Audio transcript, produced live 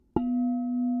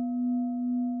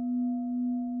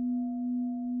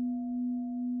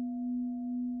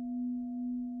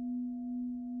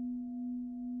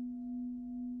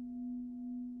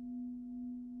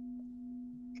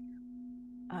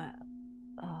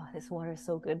this water is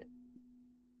so good.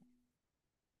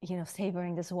 You know,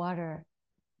 savoring this water.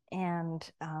 And,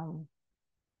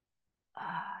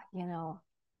 you know,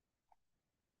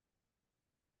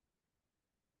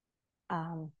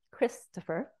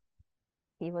 Christopher,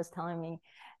 he was telling me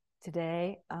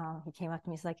today, he came up to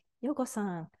me, he's like,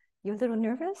 Yoko-san, you're a little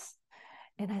nervous?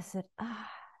 And I said,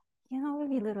 you know,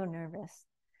 maybe a little nervous.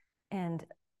 And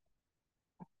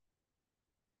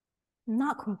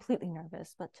not completely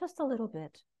nervous, but just a little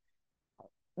bit,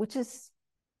 which is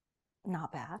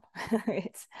not bad.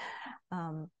 It's,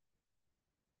 and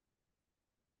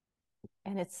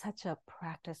it's such a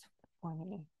practice for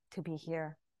me to be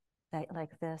here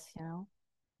like this, you know.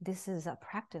 This is a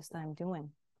practice that I'm doing.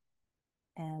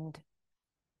 And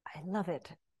I love it.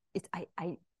 I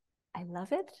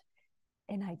love it,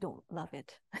 and I don't love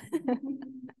it.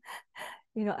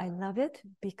 You know, I love it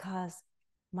because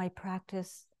my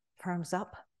practice firms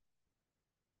up.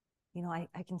 You know, I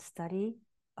can study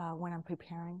when I'm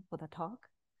preparing for the talk,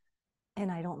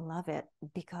 and I don't love it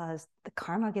because the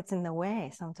karma gets in the way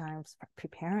sometimes for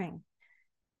preparing.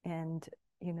 And,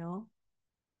 you know,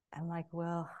 I'm like,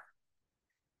 well,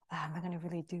 am I going to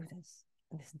really do this?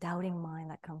 And this doubting mind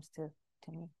that comes to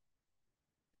me,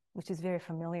 which is very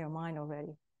familiar mind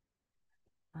already.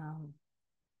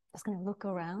 Just going to look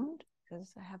around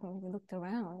because I haven't really looked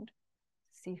around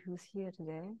to see who's here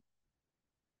today.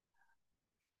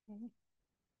 Okay.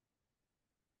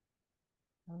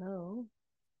 Hello.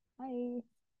 Hi.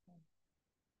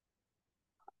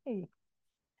 Hi.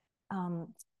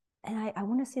 And I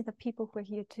want to see the people who are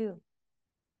here too.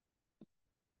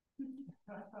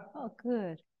 Oh,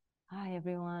 good. Hi,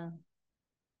 everyone.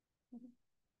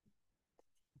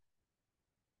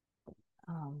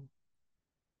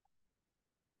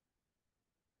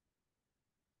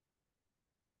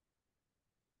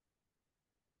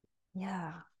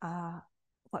 Yeah.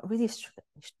 What really,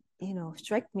 you know,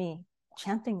 struck me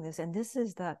chanting this, and this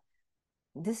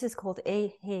is called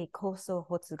Eihei Koso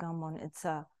Hotsugammon. It's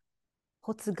a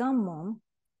Hotsugammon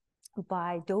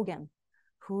by Dogen,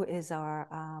 who is our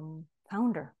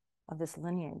founder of this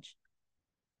lineage.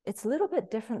 It's a little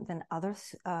bit different than other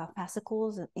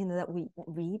fascicles that we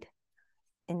read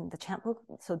in the chant book.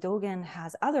 So Dogen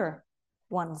has other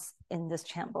ones in this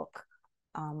chant book.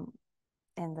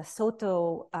 And the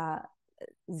Soto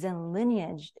Zen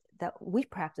lineage that we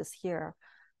practice here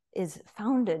is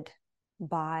founded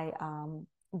by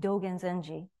Dogen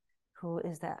Zenji, who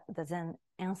is the Zen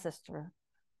ancestor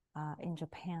in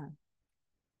Japan.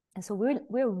 And so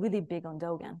we're really big on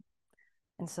Dogen.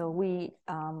 And so we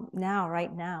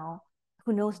right now,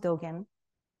 who knows Dogen?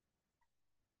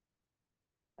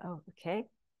 Oh, okay.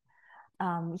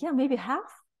 Yeah, maybe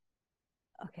half.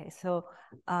 Okay, so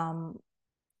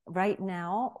right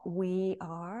now we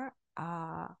are,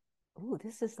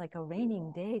 this is like a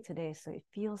raining day today, so it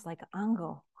feels like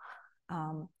Ango,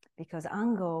 because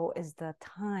Ango is the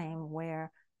time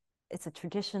where it's a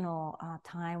traditional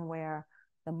time where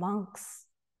the monks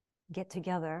get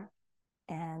together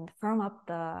and firm up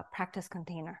the practice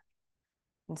container.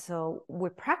 And so we're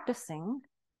practicing,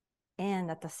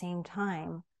 and at the same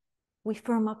time, we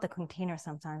firm up the container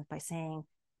sometimes by saying,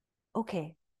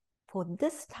 okay, for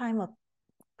this time of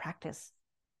practice,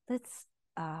 let's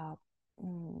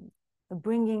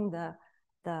bringing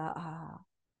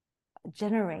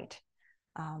generate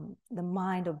the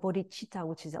mind of bodhicitta,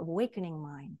 which is awakening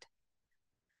mind,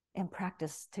 and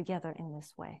practice together in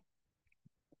this way.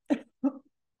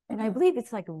 And I believe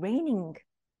it's like raining.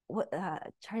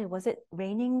 Charlie, was it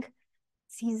raining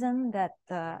season that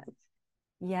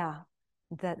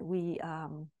that we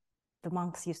the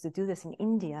monks used to do this in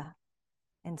India,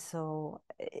 and so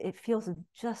it feels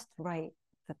just right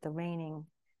that the raining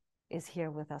is here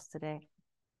with us today.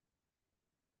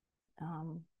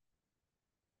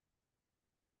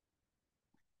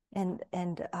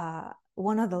 And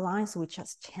one of the lines we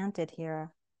just chanted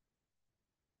here: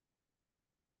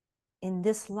 in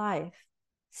this life,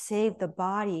 save the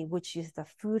body, which is the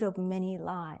food of many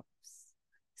lives.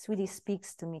 This really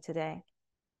speaks to me today.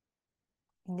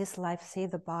 In this life, save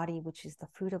the body, which is the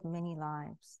food of many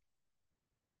lives.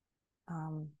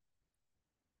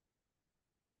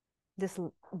 This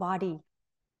body,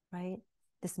 right?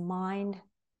 This mind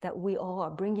that we all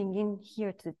are bringing in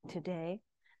here today,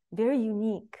 very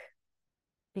unique,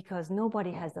 because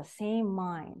nobody has the same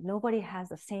mind, nobody has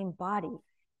the same body,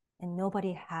 and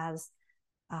nobody has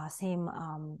same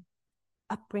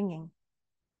upbringing,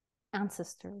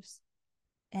 ancestors,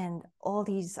 and all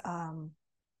these.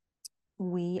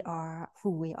 We are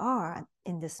who we are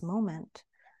in this moment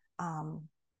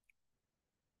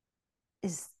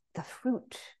is the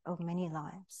fruit of many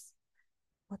lives.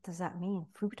 What does that mean,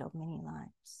 fruit of many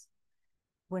lives?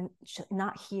 we're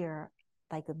not here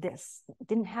like this. It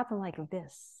didn't happen like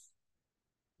this.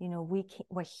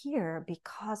 We're here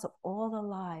because of all the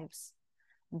lives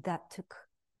that took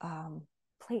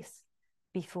place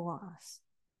before us,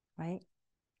 right?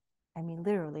 I mean,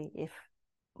 literally, if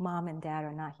mom and dad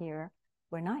are not here,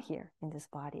 we're not here in this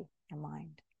body and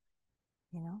mind,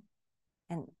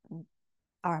 and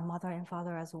our mother and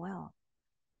father as well,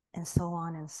 and so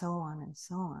on and so on and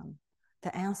so on.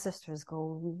 The ancestors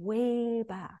go way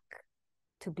back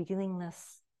to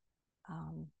beginningless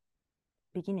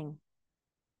beginning.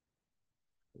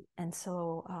 And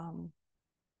so,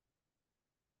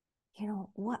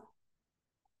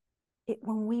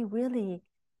 when we really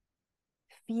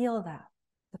feel that,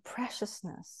 the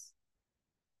preciousness,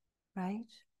 right?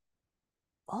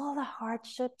 All the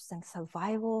hardships and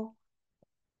survival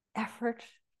effort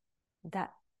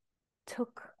that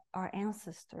took our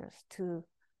ancestors to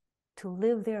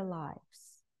live their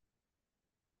lives.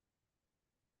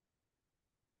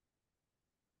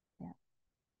 Yeah.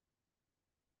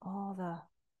 All the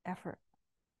effort.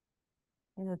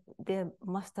 There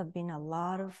must have been a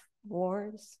lot of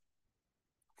wars,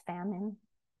 famine,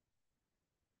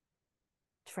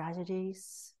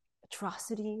 tragedies,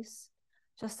 atrocities,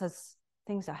 just as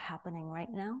things are happening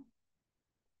right now.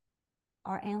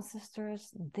 Our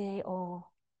ancestors, they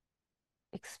all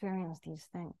experienced these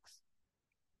things.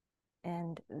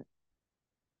 And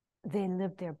they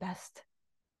lived their best.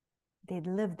 They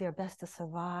lived their best to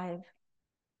survive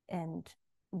and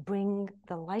bring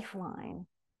the lifeline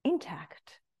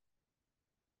intact.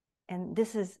 And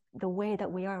this is the way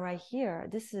that we are right here.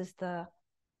 This is the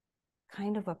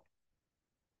kind of a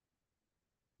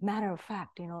matter of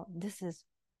fact, this is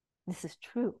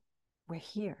true. We're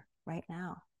here right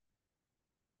now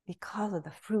because of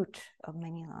the fruit of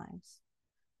many lives.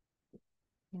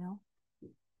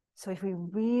 So if we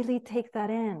really take that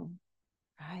in,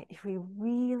 right? If we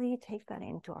really take that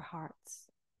into our hearts,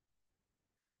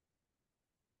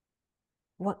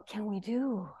 what can we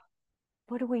do?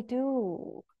 What do we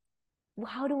do?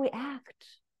 How do we act?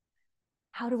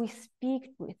 How do we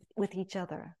speak with each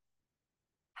other?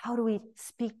 How do we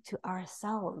speak to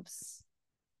ourselves?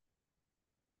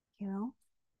 So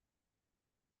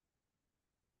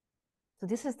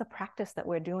this is the practice that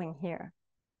we're doing here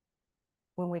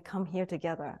when we come here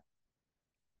together.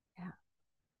 Yeah.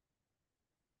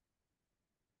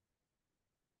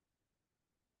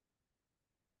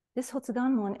 This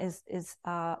Hotsuganmon is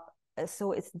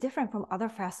so it's different from other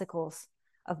fascicles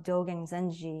of Dogen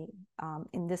Zenji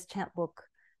in this chant book,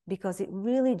 because it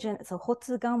really so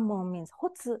Hotsuganmon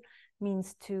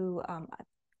means to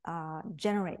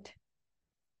generate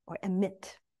or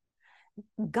emit.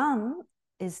 Gan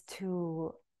is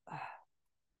to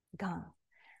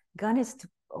gan is to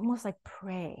almost like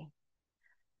pray,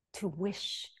 to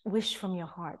wish from your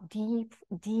heart, deep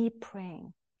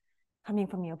praying coming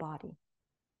from your body.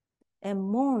 And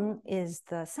mon is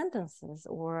the sentences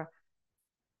or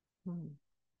mon,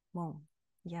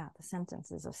 the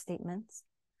sentences or statements.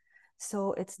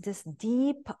 So it's this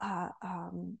deep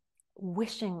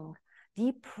wishing,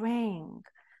 deep praying,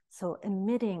 so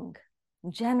emitting,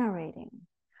 generating.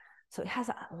 So it has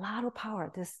a lot of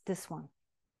power, this one,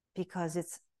 because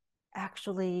it's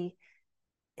actually,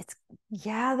 it's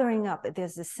gathering up.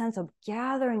 There's this sense of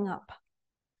gathering up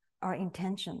our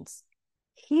intentions,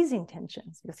 his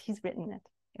intentions, because he's written it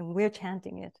and we're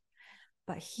chanting it,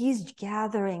 but he's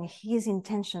gathering his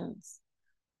intentions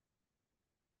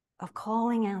of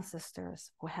calling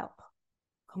ancestors for help,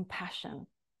 compassion,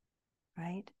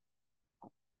 right?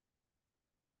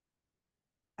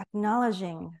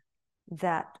 Acknowledging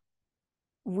that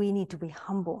we need to be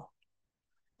humble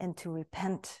and to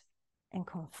repent and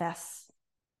confess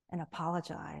and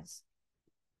apologize,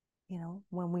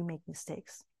 when we make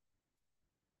mistakes.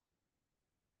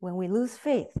 When we lose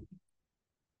faith,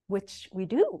 which we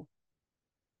do,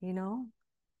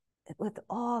 with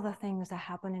all the things that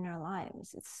happen in our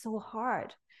lives, it's so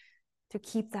hard to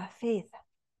keep that faith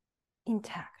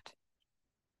intact,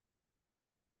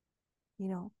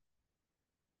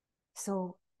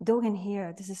 So Dogen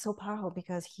here, this is so powerful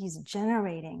because he's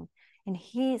generating in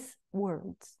his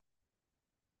words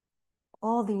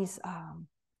all these,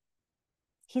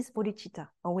 his bodhicitta,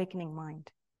 awakening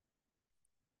mind.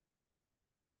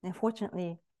 And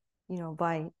fortunately,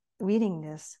 by reading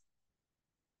this,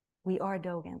 we are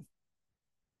Dogen.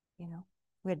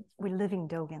 We're living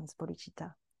Dogen's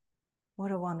bodhicitta.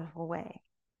 What a wonderful way,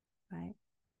 right?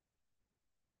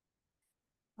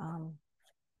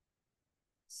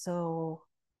 So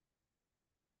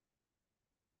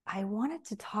I wanted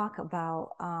to talk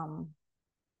about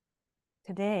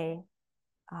today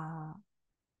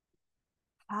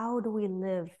how do we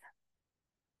live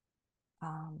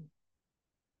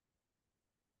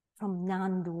from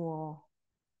non-dual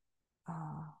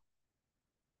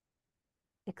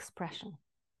expression?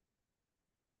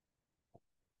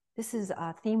 This is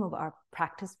a theme of our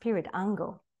practice period,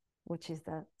 Ango, which is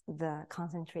the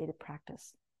concentrated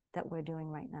practice that we're doing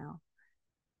right now.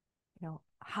 You know,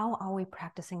 how are we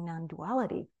practicing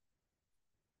non-duality?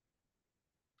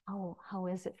 How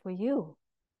is it for you?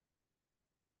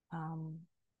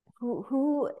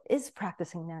 Who is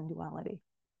practicing non-duality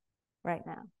right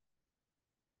now?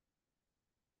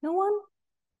 No one?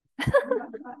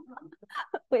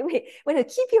 wait,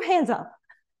 keep your hands up.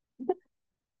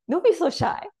 Don't be so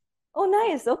shy. Oh,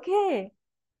 nice, okay.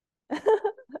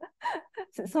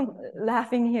 Some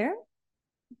laughing here.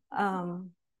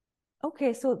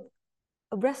 Okay, so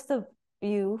the rest of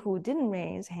you who didn't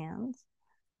raise hands,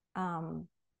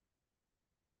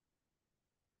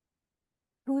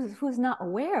 who's not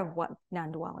aware of what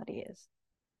non-duality is?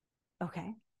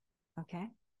 Okay.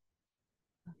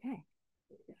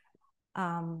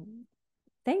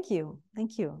 Thank you,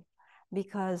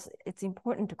 because it's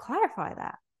important to clarify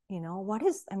that. You know, what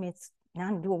is? I mean, it's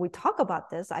non-dual. We talk about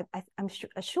this. I'm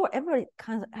sure everybody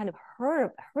kind of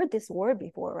heard this word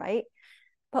before, right?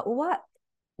 But what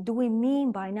do we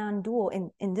mean by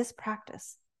non-dual in this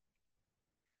practice,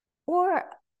 or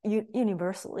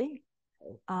universally?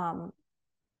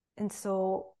 And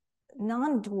so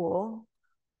non-dual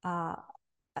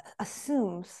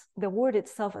assumes, the word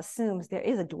itself assumes there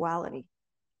is a duality,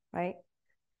 right?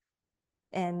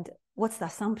 And what's the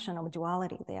assumption of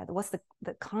duality there? What's the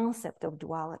concept of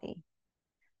duality?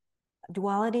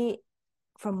 Duality,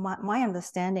 from my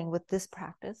understanding with this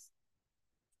practice,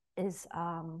 is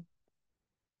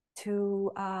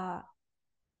to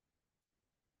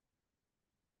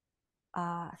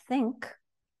think,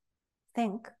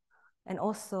 and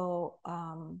also,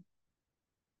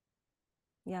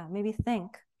 maybe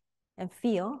think and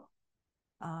feel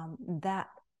that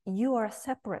you are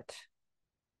separate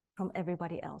from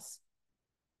everybody else,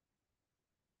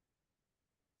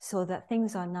 so that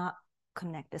things are not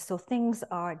connected. So things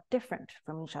are different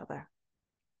from each other,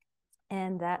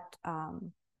 and that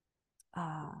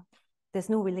there's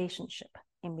no relationship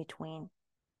in between.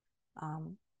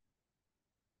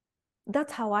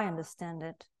 That's how I understand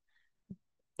it.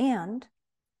 And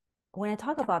when I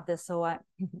talk about this, so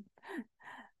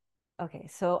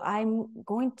I'm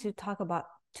going to talk about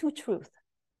two truths.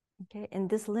 Okay, in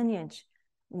this lineage,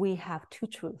 we have two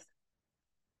truths: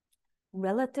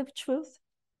 relative truth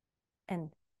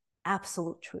and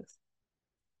absolute truth.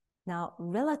 Now,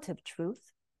 relative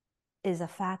truth is a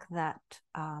fact that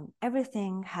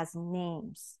everything has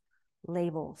names,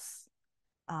 labels,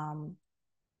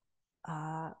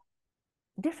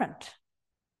 different,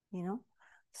 you know?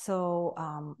 So,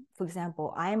 for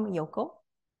example, I'm Yoko,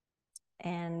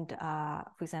 and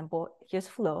for example, here's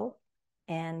Flo,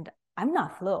 and I'm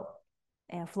not Flo,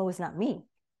 and Flo is not me.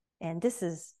 And this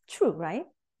is true, right?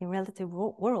 In relative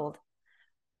world.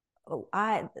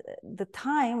 The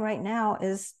time right now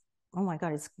is, oh my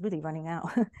God, it's really running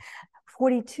out.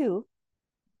 42,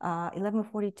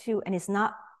 11:42, and it's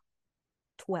not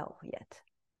 12 yet.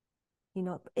 You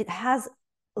know, it has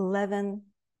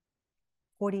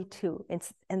 11:42.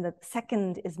 And the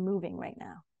second is moving right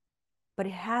now, but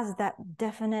it has that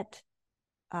definite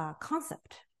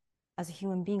concept. As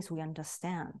human beings, we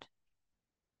understand.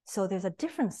 So there's a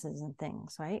differences in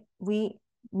things, right? We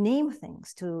name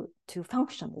things to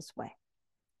function this way.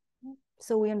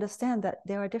 So we understand that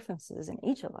there are differences in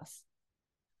each of us.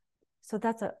 So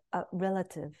that's a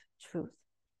relative truth.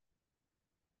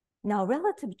 Now,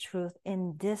 relative truth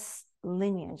in this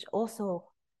lineage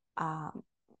also, I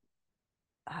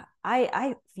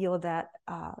feel that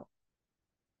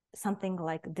something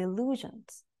like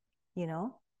delusions, you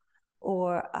know,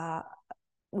 or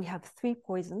we have three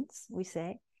poisons, we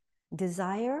say: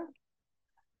 desire,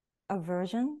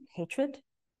 aversion, hatred,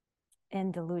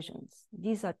 and delusions.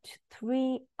 These are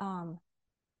three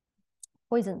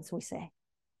poisons, we say,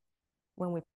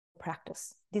 when we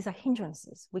practice. These are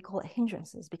hindrances. We call it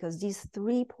hindrances because these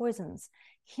three poisons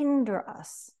hinder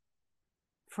us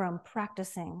from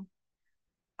practicing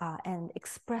and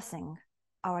expressing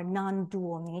our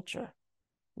non-dual nature,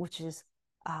 which is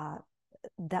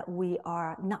that we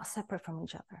are not separate from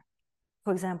each other.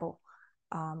 For example,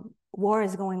 war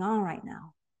is going on right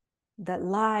now, that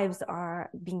lives are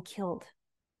being killed,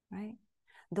 right?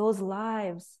 Those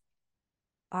lives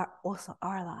are also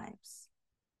our lives.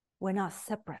 We're not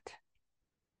separate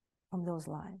from those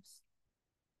lives.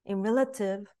 In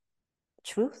relative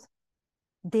truth,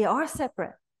 they are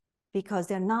separate because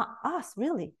they're not us,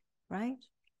 really, right?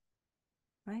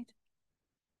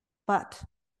 But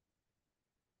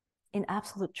in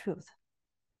absolute truth,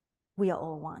 we are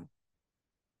all one.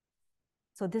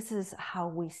 So this is how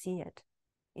we see it.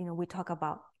 We talk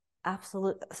about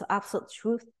absolute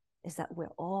truth is that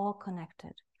we're all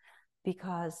connected,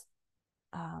 because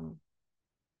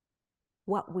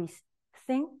what we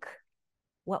think,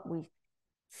 what we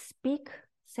speak,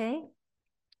 say,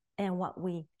 and what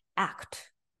we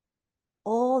act,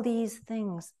 all these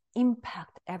things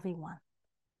impact everyone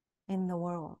in the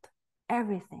world,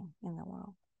 everything in the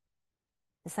world.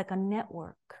 It's like a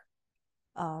network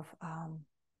of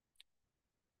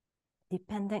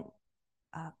dependent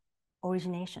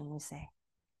origination, we say.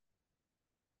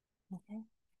 Okay.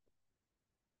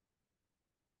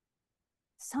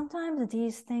 Sometimes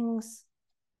these things,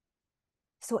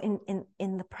 so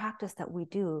in the practice that we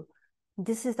do,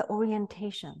 this is the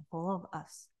orientation for all of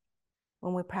us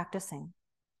when we're practicing,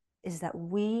 is that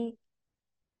we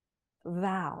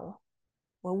vow,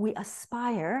 what we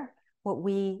aspire, what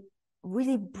we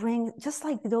really bring, just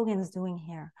like Dogen is doing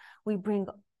here, we bring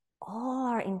all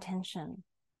our intention,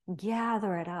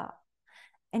 gather it up.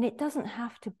 And it doesn't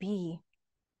have to be,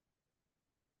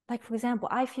 like, for example,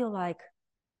 I feel like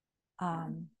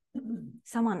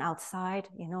someone outside,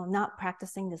 not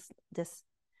practicing this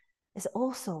is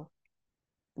also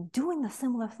doing the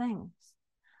similar things.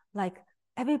 Like,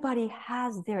 everybody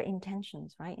has their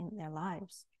intentions, right, in their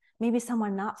lives. Maybe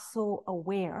someone not so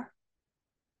aware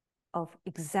of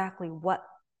exactly what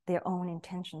their own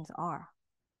intentions are.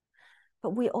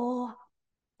 But we all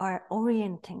are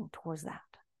orienting towards that.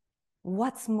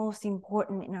 What's most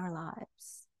important in our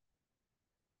lives?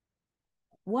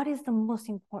 What is the most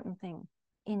important thing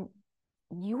in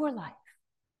your life?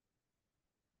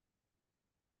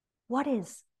 What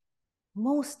is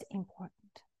most important?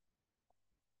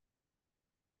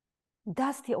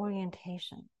 That's the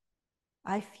orientation,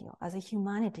 I feel, as a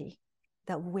humanity,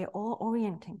 that we're all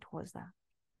orienting towards that.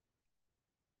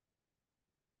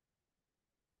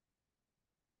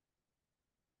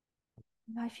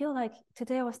 I feel like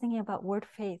today I was thinking about word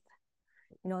faith.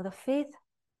 The faith,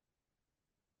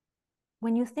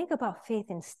 when you think about faith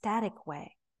in static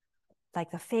way,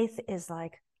 like the faith is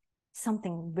like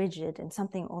something rigid and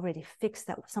something already fixed,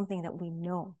 something that we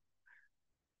know.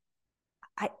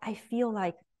 I feel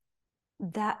like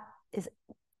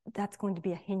that's going to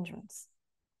be a hindrance.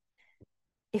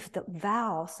 If the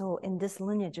vow, so in this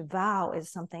lineage, vow is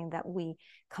something that we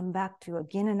come back to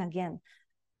again and again.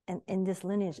 And in this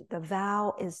lineage, the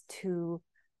vow is to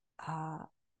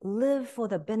live for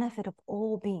the benefit of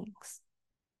all beings.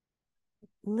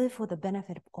 Live for the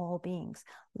benefit of all beings.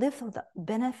 Live for the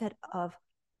benefit of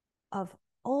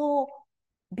all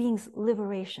beings'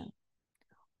 liberation,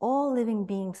 all living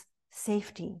beings'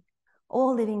 safety,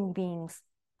 all living beings'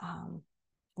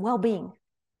 well-being.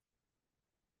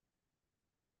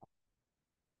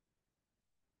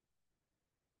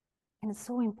 And it's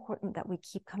so important that we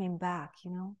keep coming back,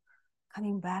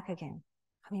 coming back again,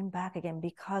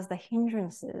 because the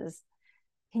hindrances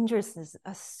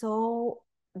are so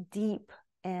deep,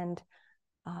 and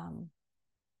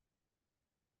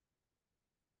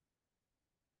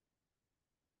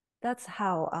that's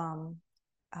how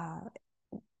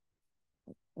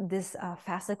this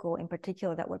fascicle in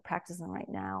particular that we're practicing right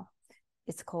now,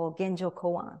 it's called Genjo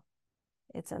Koan.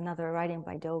 It's another writing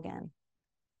by Dogen.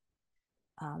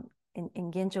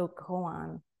 In Genjo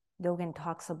Koan, Dogen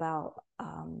talks about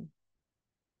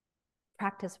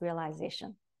practice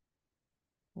realization.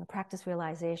 And the practice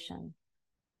realization,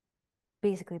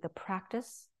 basically the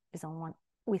practice is on one,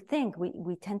 we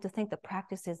tend to think the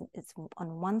practice it's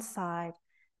on one side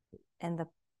and the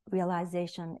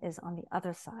realization is on the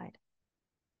other side.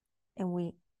 And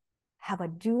we have a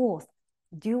dual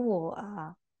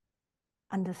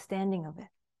understanding of it,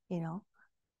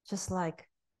 just like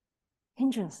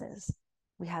hindrances.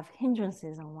 We have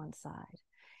hindrances on one side,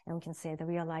 and we can say the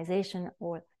realization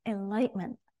or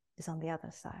enlightenment is on the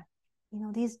other side.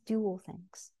 These dual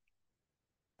things.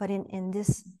 But in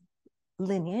this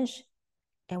lineage,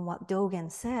 and what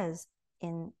Dogen says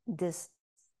in this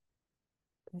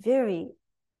very,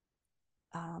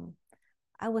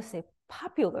 I would say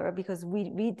popular, because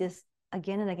we read this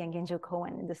again and again, Genjo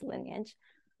Koan in this lineage,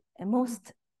 and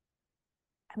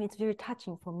it's very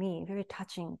touching for me, very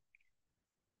touching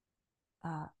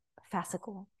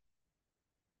fascicle,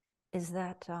 is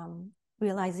that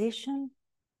realization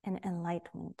and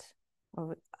enlightenment,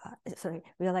 or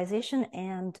realization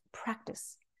and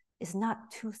practice is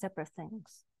not two separate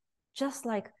things. Just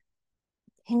like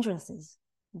hindrances,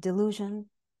 delusion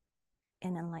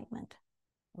and enlightenment,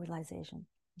 realization,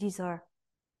 these are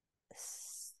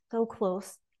so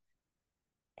close.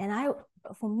 And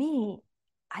for me,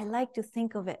 I like to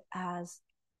think of it as,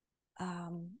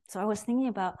 so I was thinking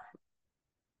about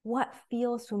what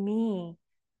feels to me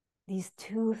these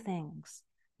two things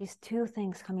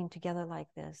coming together like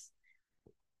this.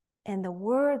 And the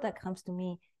word that comes to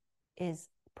me is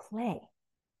play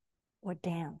or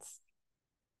dance.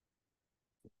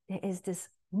 There is this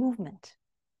movement,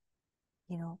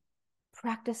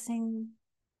 practicing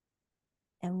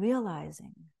and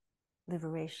realizing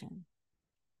liberation,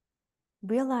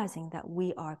 realizing that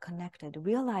we are connected,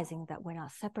 realizing that we're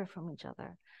not separate from each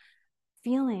other,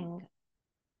 feeling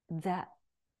that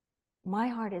my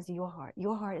heart is your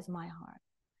heart is my heart.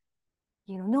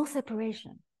 No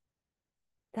separation.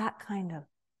 That kind of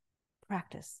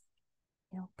practice,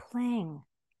 playing.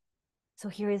 So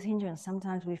here is hindrance.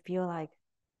 Sometimes we feel like,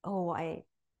 oh, I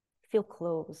feel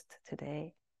closed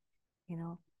today.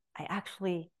 I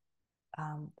actually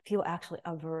feel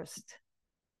averse.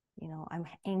 I'm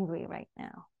angry right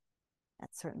now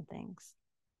at certain things.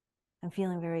 I'm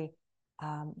feeling very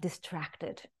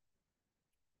distracted.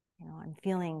 I'm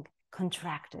feeling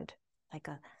contracted, like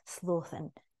a sloth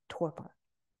and torpor.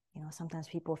 Sometimes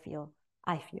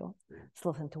I feel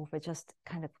sloth and torpor, just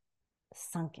kind of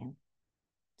sunken.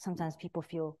 Sometimes people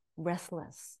feel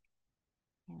restless,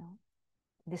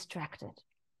 distracted,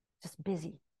 just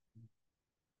busy.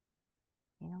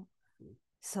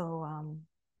 So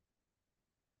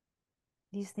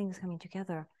these things coming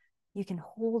together, you can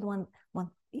hold one,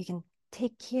 you can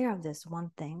take care of this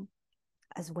one thing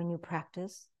as when you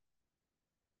practice.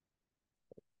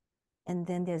 And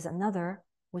then there's another,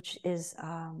 which is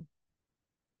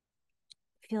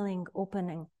feeling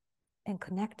open and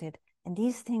connected. And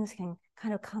these things can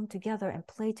kind of come together and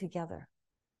play together.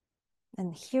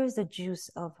 And here's the juice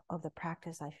of the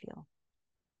practice, I feel.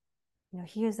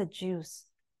 Here's the juice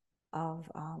of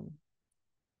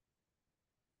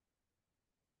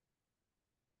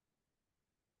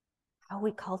how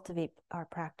we cultivate our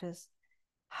practice,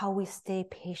 how we stay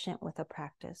patient with a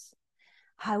practice,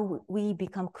 how we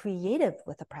become creative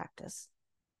with a practice,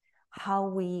 how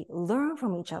we learn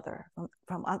from each other,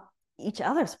 from each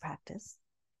other's practice,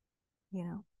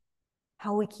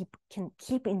 how we can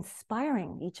keep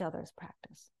inspiring each other's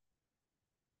practice.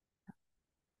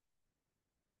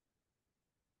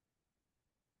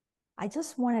 I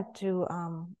just wanted to,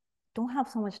 don't have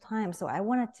so much time, so I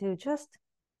wanted to just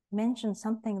mention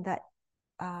something that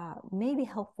may be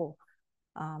helpful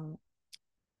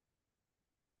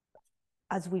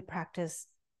as we practice.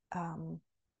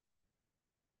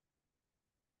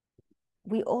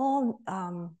 We all,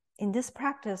 in this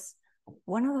practice,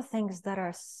 one of the things that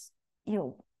are,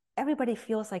 everybody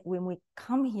feels like when we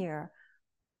come here,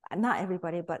 not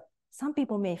everybody, but some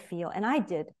people may feel, and I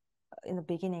did in the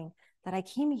beginning, that I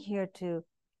came here to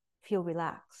feel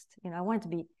relaxed. I wanted to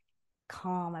be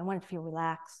calm. I wanted to feel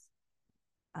relaxed.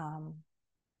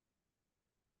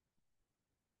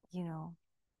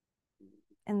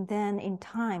 And then in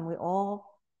time, we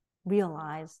all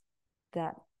realize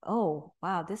that, oh,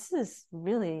 wow, this is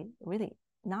really, really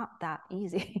not that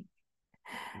easy.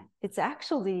 It's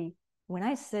actually, when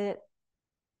I sit,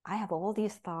 I have all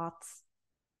these thoughts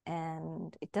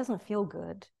and it doesn't feel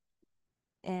good.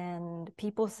 And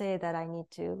people say that I need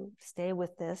to stay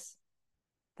with this,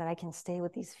 that I can stay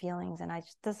with these feelings, and it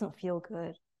just doesn't feel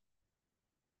good.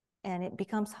 And it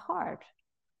becomes hard.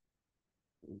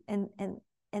 And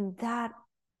that,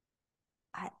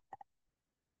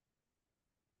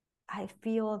 I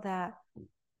feel that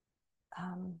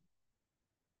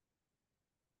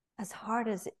as hard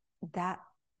as that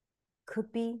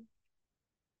could be,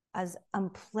 as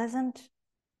unpleasant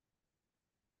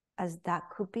as that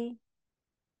could be,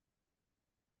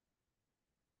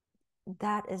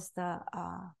 that is the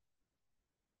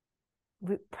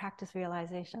practice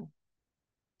realization,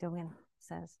 Dogen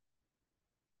says.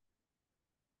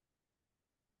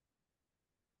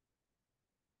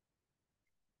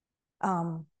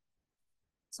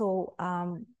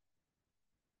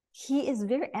 He is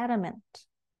very adamant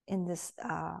in this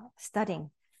studying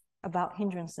about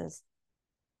hindrances.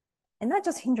 And not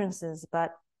just hindrances,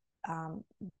 but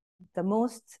the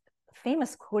most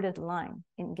famous quoted line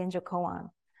in Genjo Koan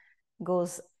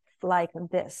goes like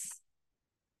this.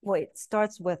 Well, it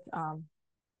starts with, let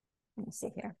me see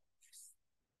here.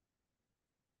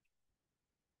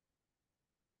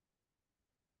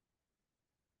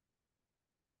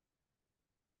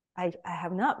 I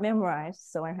have not memorized,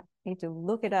 so I need to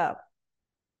look it up.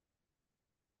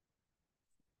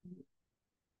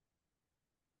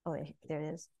 Oh, there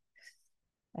it is.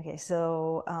 Okay,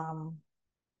 so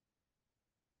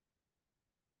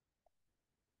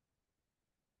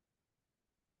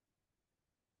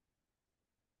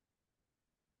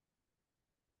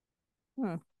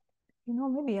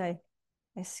Maybe I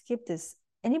skipped this.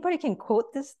 Anybody can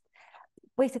quote this?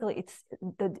 Basically, it's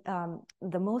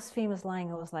the most famous line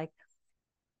was like,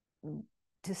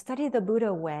 to study the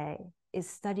Buddha way is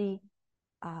study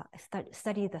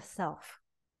the self.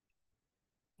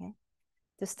 Okay?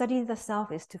 To study the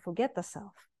self is to forget the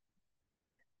self.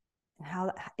 And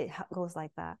how it goes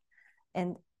like that.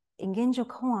 And in Genjo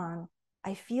Koan,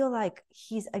 I feel like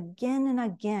he's again and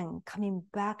again coming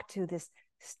back to this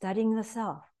studying the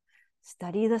self,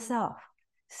 study the self,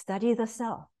 study the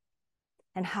self.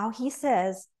 And how he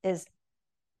says is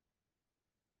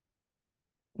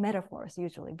metaphors,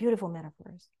 usually, beautiful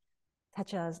metaphors,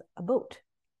 such as a boat.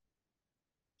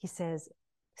 He says,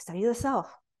 study the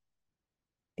self.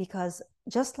 Because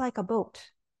just like a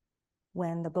boat,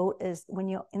 when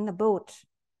you're in the boat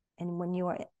and when you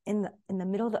are in the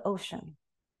middle of the ocean,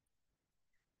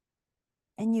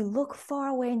 and you look far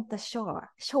away in the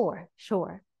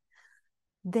shore,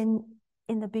 then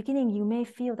in the beginning, you may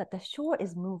feel that the shore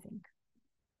is moving.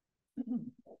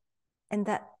 And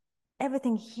that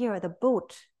everything here, the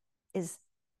boat, is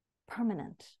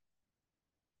permanent.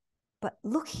 But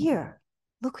look here.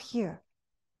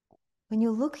 When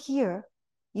you look here,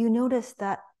 you notice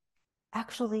that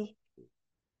actually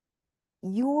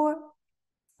your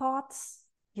thoughts,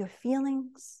 your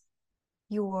feelings,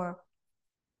 your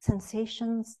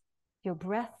sensations, your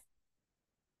breath,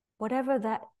 whatever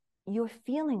that you're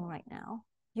feeling right now,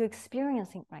 you're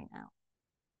experiencing right now,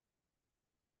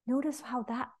 notice how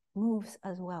that moves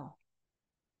as well.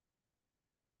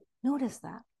 Notice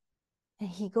that. And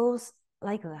he goes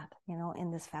like that,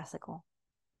 in this fascicle.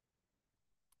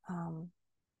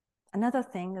 Another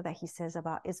thing that he says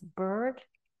about is bird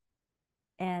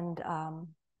and,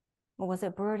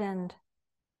 bird and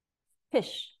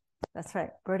fish. That's right,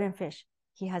 bird and fish.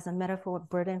 He has a metaphor of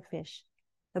bird and fish.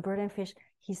 The bird and fish,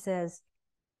 he says,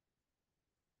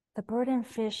 the bird and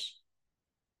fish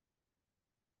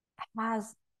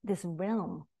has this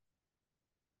realm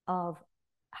of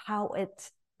how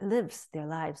it lives their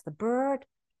lives. The bird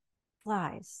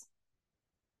flies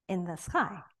in the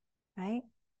sky, right?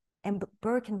 And the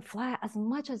bird can fly as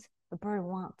much as the bird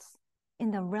wants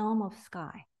in the realm of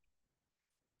sky.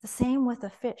 The same with the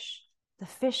fish. The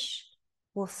fish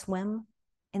will swim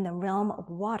in the realm of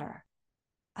water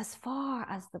as far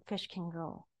as the fish can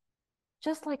go.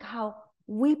 Just like how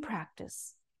we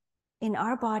practice in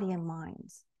our body and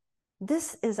minds.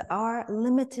 This is our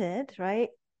limited, right,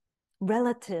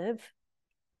 relative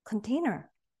container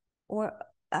or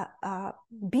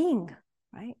being,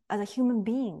 right? As a human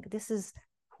being, this is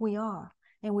who we are.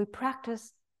 And we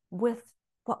practice with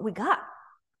what we got,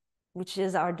 which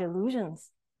is our delusions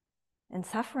and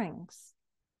sufferings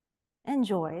and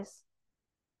joys,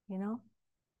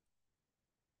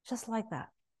 just like that.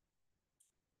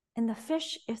 And the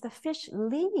fish, if the fish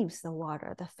leaves the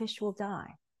water, the fish will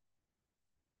die.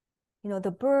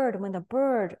 The bird, when the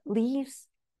bird leaves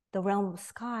the realm of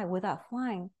sky without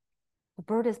flying, the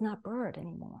bird is not bird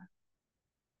anymore.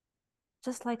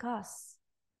 Just like us.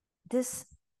 This,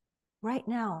 right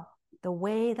now, the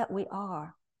way that we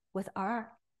are with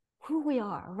who we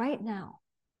are right now,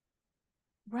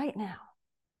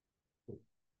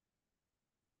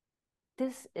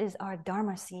 this is our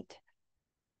Dharma seat.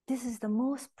 This is the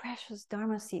most precious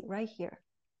Dharma seat right here.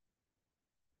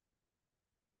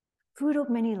 Fruit of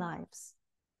many lives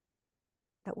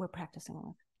that we're practicing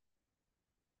with.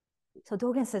 So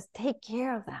Dogen says, take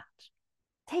care of that.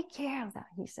 Take care of that,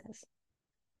 he says.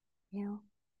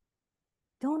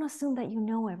 Don't assume that you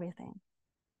know everything.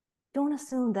 Don't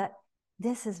assume that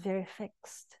this is very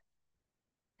fixed.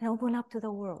 And open up to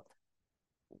the world.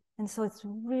 And so it's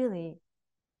really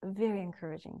very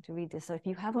encouraging to read this. So if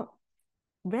you haven't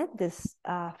read this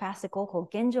fascicle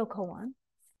called Genjo Koan,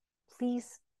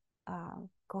 please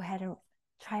go ahead and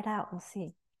try it out and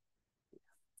see.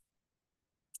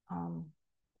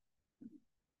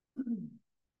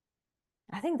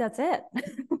 I think that's it.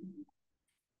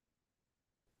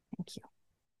 Thank you.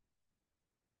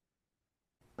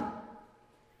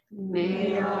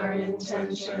 May our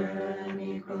intention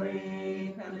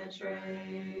equally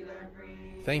penetrate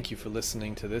every... Thank you for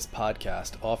listening to this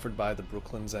podcast offered by the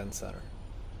Brooklyn Zen Center.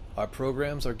 Our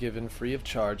programs are given free of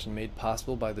charge and made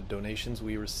possible by the donations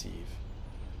we receive.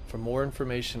 For more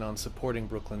information on supporting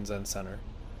Brooklyn Zen Center,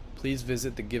 please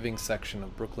visit the giving section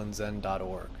of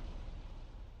brooklynzen.org.